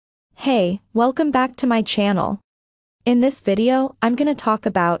Hey, welcome back to my channel. In this video, I'm gonna talk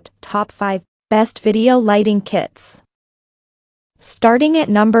about top 5 best video lighting kits. Starting at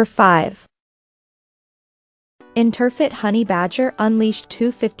number 5. Interfit Honey Badger Unleashed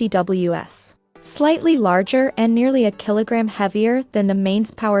 250WS. Slightly larger and nearly a kilogram heavier than the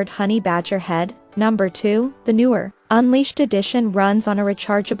mains-powered Honey Badger head. Number 2, the newer, Unleashed edition runs on a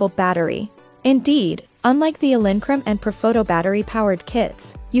rechargeable battery. Indeed, unlike the Elinchrom and Profoto battery-powered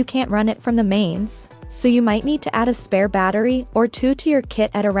kits, you can't run it from the mains, so you might need to add a spare battery or two to your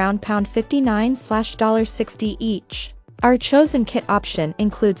kit at around £59/$60 each. Our chosen kit option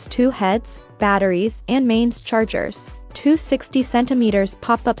includes 2 heads, batteries, and mains chargers, 2 60cm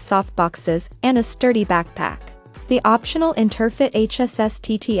pop-up softboxes, and a sturdy backpack. The optional Interfit HSS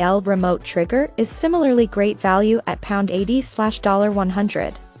TTL remote trigger is similarly great value at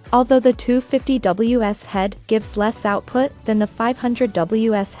 £80/$100. Although the 250WS head gives less output than the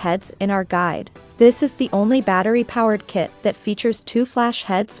 500WS heads in our guide, this is the only battery-powered kit that features 2 flash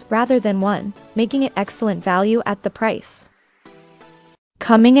heads rather than 1, making it excellent value at the price.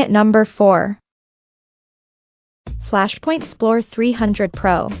 Coming at number 4. Flashpoint Splore 300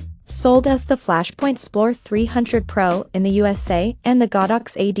 Pro. Sold as the Flashpoint Splore 300 Pro in the USA and the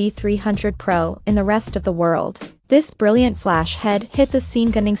Godox AD300 Pro in the rest of the world. This brilliant flash head hit the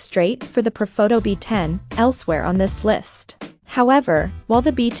scene gunning straight for the Profoto B10 elsewhere on this list. However, while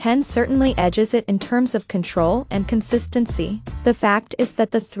the B10 certainly edges it in terms of control and consistency, the fact is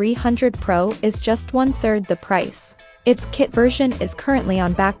that the 300 Pro is just 1/3 the price. Its kit version is currently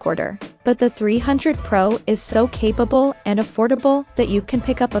on backorder, but the 300 Pro is so capable and affordable that you can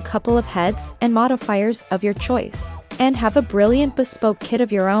pick up a couple of heads and modifiers of your choice, and have a brilliant bespoke kit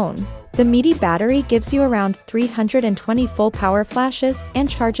of your own. The meaty battery gives you around 320 full power flashes and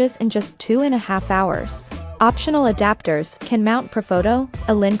charges in just 2.5 hours. Optional adapters can mount Profoto,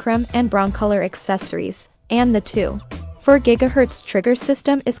 Elinchrom, and Broncolor accessories, and the 2.4 GHz trigger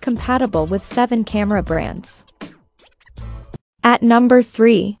system is compatible with 7 camera brands. At number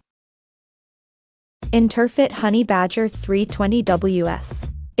 3. Interfit Honey Badger 320WS.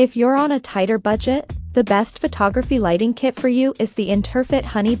 If you're on a tighter budget, the best photography lighting kit for you is the Interfit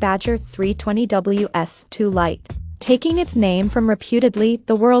Honey Badger 320WS 2 Lite. Taking its name from reputedly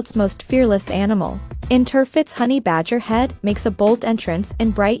the world's most fearless animal, Interfit's Honey Badger head makes a bold entrance in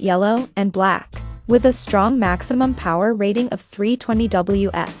bright yellow and black, with a strong maximum power rating of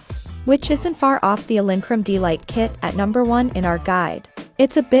 320WS, which isn't far off the Elinchrom D-Lite kit at number 1 in our guide.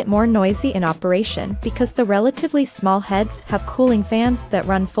 It's a bit more noisy in operation because the relatively small heads have cooling fans that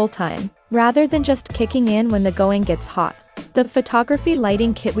run full-time, rather than just kicking in when the going gets hot. The photography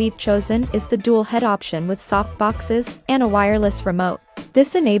lighting kit we've chosen is the dual head option with soft boxes and a wireless remote.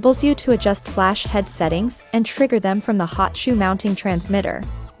 This enables you to adjust flash head settings and trigger them from the hot shoe mounting transmitter,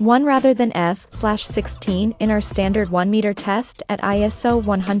 1 rather than f/16 in our standard 1-meter test at ISO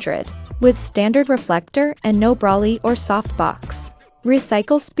 100, with standard reflector and no brolly or softbox.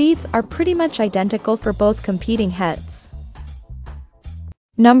 Recycle speeds are pretty much identical for both competing heads.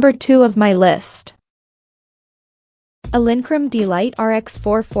 Number 2 of my list. Elinchrom D-Lite RX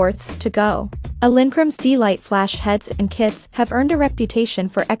 4/4 to go. Elinchrom's D-Lite flash heads and kits have earned a reputation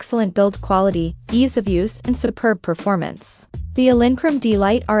for excellent build quality, ease of use, and superb performance. The Elinchrom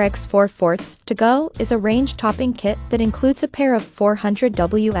D-Lite RX 4/4 to go is a range-topping kit that includes a pair of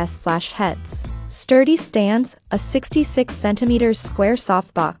 400WS flash heads, sturdy stands, a 66cm square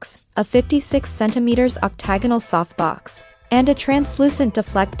softbox, a 56cm octagonal softbox, and a translucent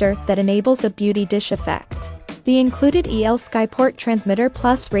deflector that enables a beauty dish effect. The included EL Skyport transmitter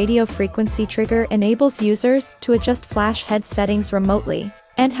plus radio frequency trigger enables users to adjust flash head settings remotely,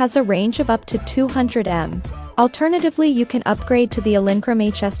 and has a range of up to 200 m. Alternatively, you can upgrade to the Elinchrom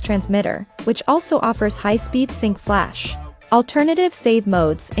HS transmitter, which also offers high-speed sync flash. Alternative save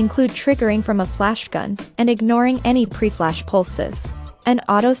modes include triggering from a flash gun and ignoring any pre-flash pulses. An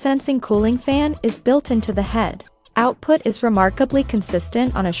auto-sensing cooling fan is built into the head. Output is remarkably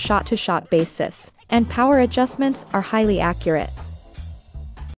consistent on a shot-to-shot basis, and power adjustments are highly accurate.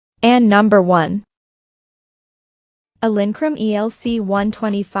 And number 1. Elinchrom ELC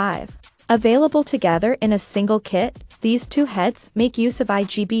 125. Available together in a single kit, these 2 heads make use of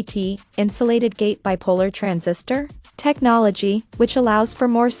IGBT, insulated gate bipolar transistor, technology, which allows for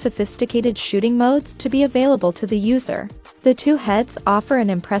more sophisticated shooting modes to be available to the user. The 2 heads offer an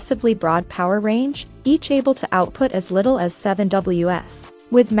impressively broad power range, each able to output as little as 7WS,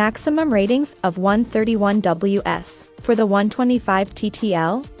 with maximum ratings of 131WS for the 125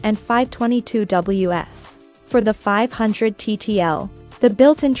 TTL and 522WS for the 500 TTL. The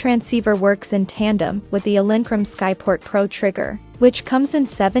built-in transceiver works in tandem with the Elinchrom Skyport Pro trigger, which comes in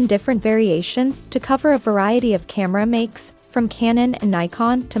 7 different variations to cover a variety of camera makes, from Canon and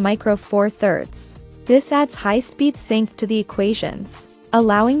Nikon to Micro Four Thirds. This adds high-speed sync to the equations,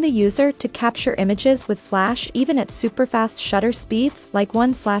 allowing the user to capture images with flash even at superfast shutter speeds like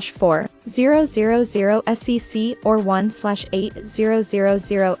 1/4000 SEC or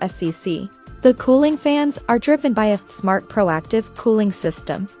 1/8000 SEC. The cooling fans are driven by a smart proactive cooling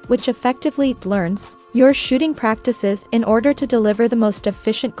system, which effectively learns your shooting practices in order to deliver the most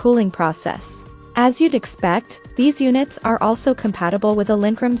efficient cooling process. As you'd expect, these units are also compatible with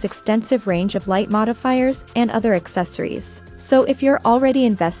Elinchron's extensive range of light modifiers and other accessories. So if you're already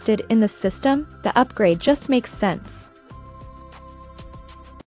invested in the system, the upgrade just makes sense.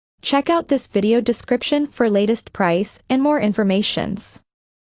 Check out this video description for latest price and more informations.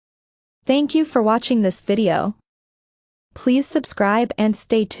 Thank you for watching this video. Please subscribe and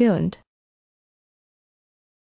stay tuned.